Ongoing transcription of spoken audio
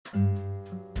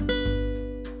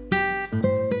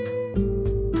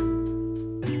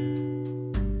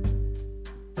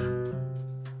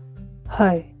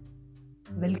Hi,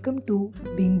 welcome to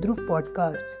Being Dhruv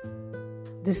Podcast.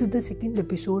 This is the second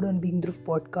episode on Being Dhruv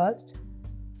Podcast.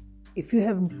 If you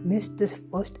have missed this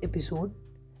first episode,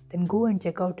 then go and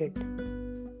check out it.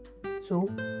 So,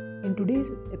 in today's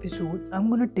episode, I'm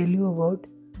going to tell you about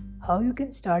how you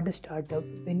can start a startup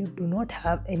when you do not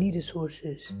have any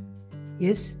resources.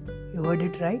 Yes, you heard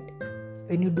it right.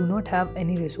 When you do not have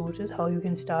any resources, how you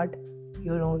can start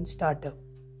your own startup.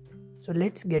 So,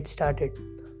 let's get started.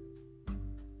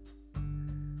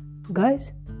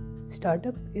 Guys,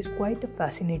 startup is quite a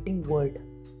fascinating word.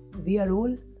 We are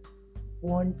all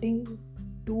wanting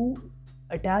to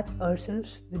attach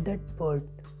ourselves with that word,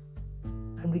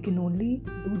 and we can only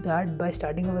do that by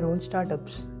starting our own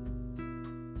startups.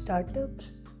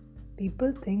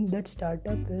 People think that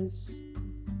startup is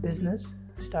business,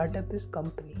 startup is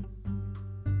company.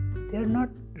 They are not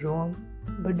wrong,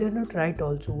 but they are not right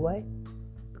also. Why?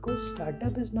 Because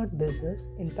startup is not business.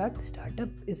 In fact, startup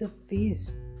is a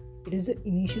phase. It is the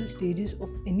initial stages of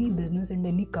any business and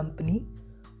any company,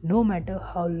 no matter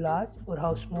how large or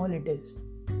how small it is.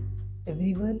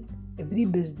 Every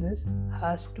business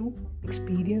has to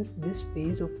experience this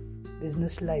phase of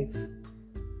business life,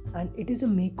 and it is a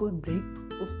make or break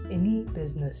of any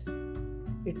business.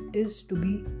 It is to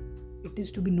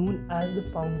be known as the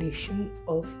foundation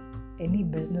of any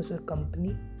business or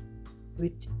company,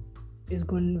 which is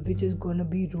going to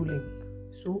be ruling.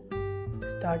 So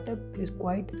startup is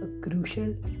quite a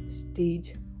crucial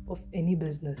stage of any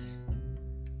business.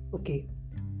 Okay,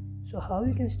 so how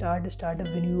you can start a startup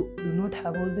when you do not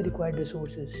have all the required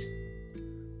resources?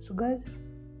 So guys,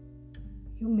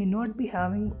 you may not be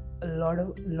having a lot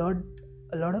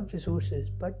of resources,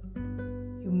 but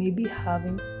you may be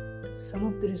having some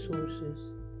of the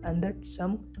resources, and that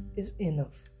sum is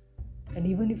enough. And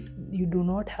even if you do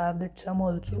not have that sum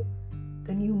also,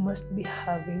 then you must be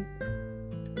having,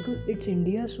 because it's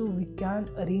India, so we can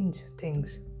arrange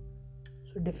things.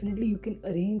 So definitely you can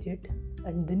arrange it,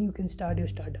 and then you can start your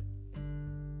startup.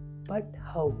 But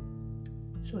how?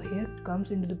 So here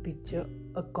comes into the picture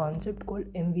a concept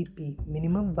called MVP,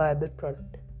 minimum viable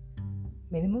product.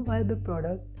 Minimum viable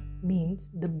product means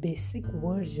the basic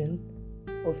version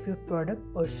of your product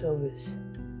or service.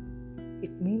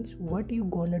 It means what you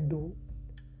gonna do,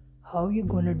 how you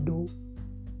gonna do.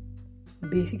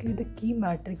 Basically, the key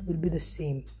metric will be the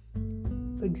same.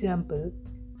 For example,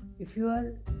 if you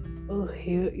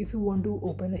want to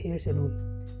open a hair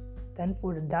salon, then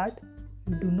for that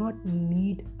you do not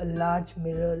need a large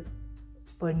mirror,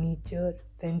 furniture,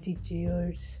 fancy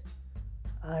chairs,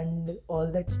 and all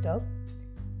that stuff.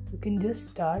 You can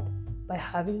just start by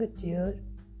having a chair,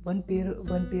 one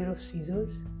pair of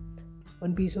scissors,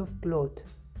 one piece of cloth.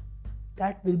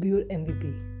 That will be your MVP.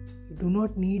 You do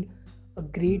not need a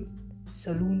great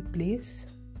salon place.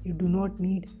 You do not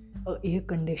need an air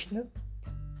conditioner.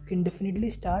 You can definitely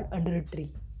start under a tree.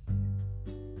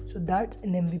 So that's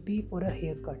an MVP for a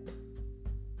haircut.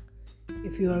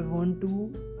 If you want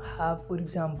to have, for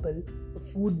example, a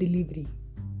food delivery,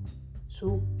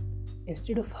 so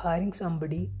instead of hiring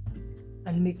somebody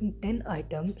and making 10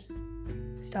 items,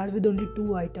 start with only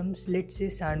 2 items, let's say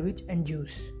sandwich and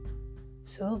juice.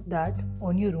 Serve that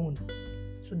on your own.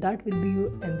 So that will be your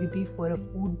MVP for a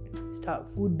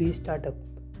food-based startup.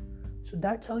 So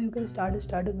that's how you can start a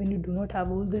startup when you do not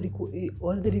have all the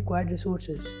required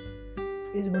resources.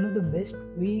 It is one of the best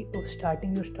way of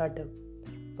starting your startup.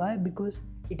 Why? Because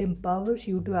it empowers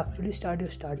you to actually start your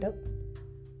startup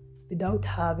without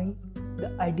having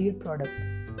the ideal product.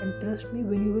 And trust me,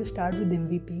 when you will start with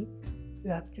MVP,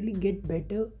 you actually get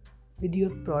better with your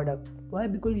product. Why?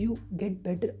 Because you get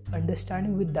better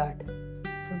understanding with that.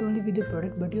 Not only with your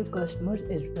product, but your customers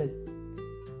as well.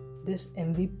 This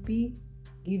MVP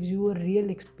gives you a real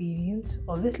experience.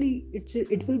 Obviously,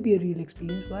 it will be a real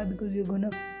experience. Why? Because you're gonna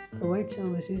provide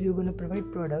services, you're gonna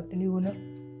provide product, and you're gonna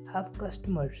have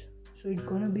customers. So it's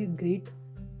gonna be a great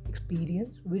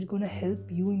experience, which gonna help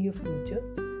you in your future,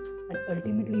 and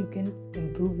ultimately you can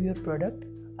improve your product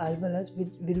as well as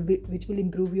which will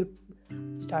improve your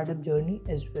startup journey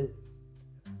as well.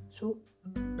 So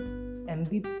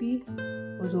MVP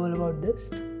was all about this.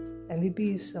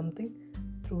 MVP is something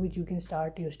through which you can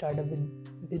start your startup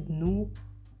with no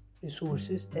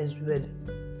resources as well.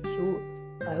 So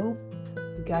I hope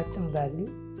you get some value,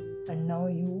 and now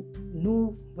you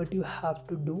know what you have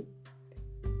to do.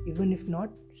 Even if not,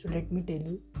 so let me tell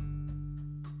you,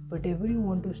 whatever you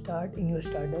want to start in your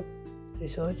startup,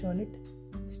 research on it,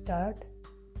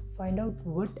 find out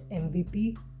what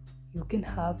MVP you can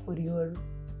have for your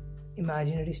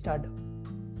imaginary startup,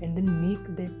 and then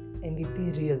make that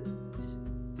MVP real.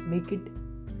 Make it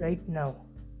right now.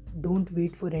 Don't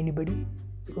wait for anybody.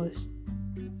 because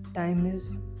time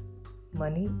is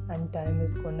money and time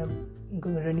is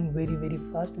running very very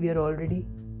fast. We are already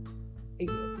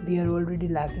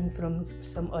lacking from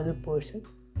some other person,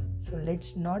 so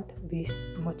let's not waste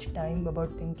much time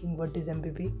about thinking what is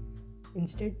MVP.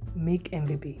 Instead, make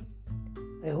MVP.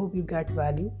 I hope you get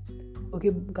value.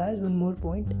 Okay guys, one more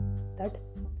point, that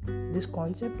this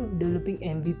concept of developing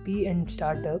MVP and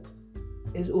startup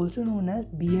is also known as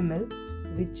BML,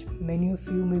 which many of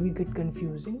you maybe get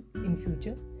confusing in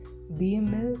future.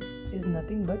 BML is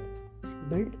nothing but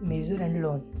build, measure and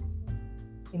learn.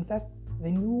 In fact,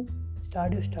 when you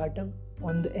start your startup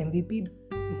on the MVP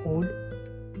mode,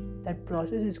 that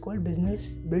process is called business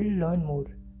build, learn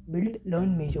mode. Build,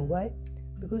 learn, measure. Why?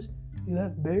 Because you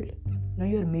have built, now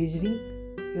you are measuring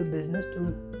your business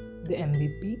through the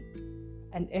MVP,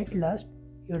 and at last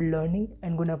you're learning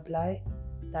and gonna apply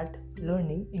that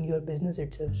learning in your business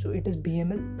itself. So it is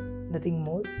BML, nothing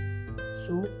more.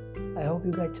 So I hope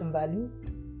you get some value.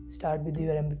 Start with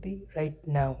your MVP right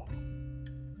now.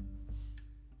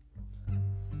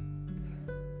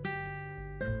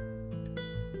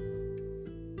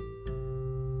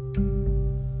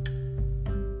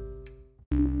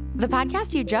 The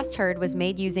podcast you just heard was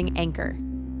made using Anchor.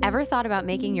 Ever thought about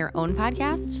making your own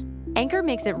podcast? Anchor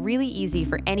makes it really easy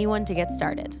for anyone to get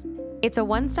started. It's a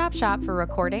one-stop shop for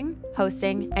recording,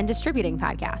 hosting, and distributing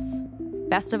podcasts.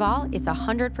 Best of all, it's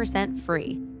 100%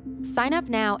 free. Sign up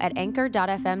now at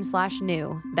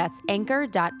anchor.fm/new. That's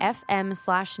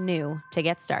anchor.fm/new to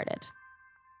get started.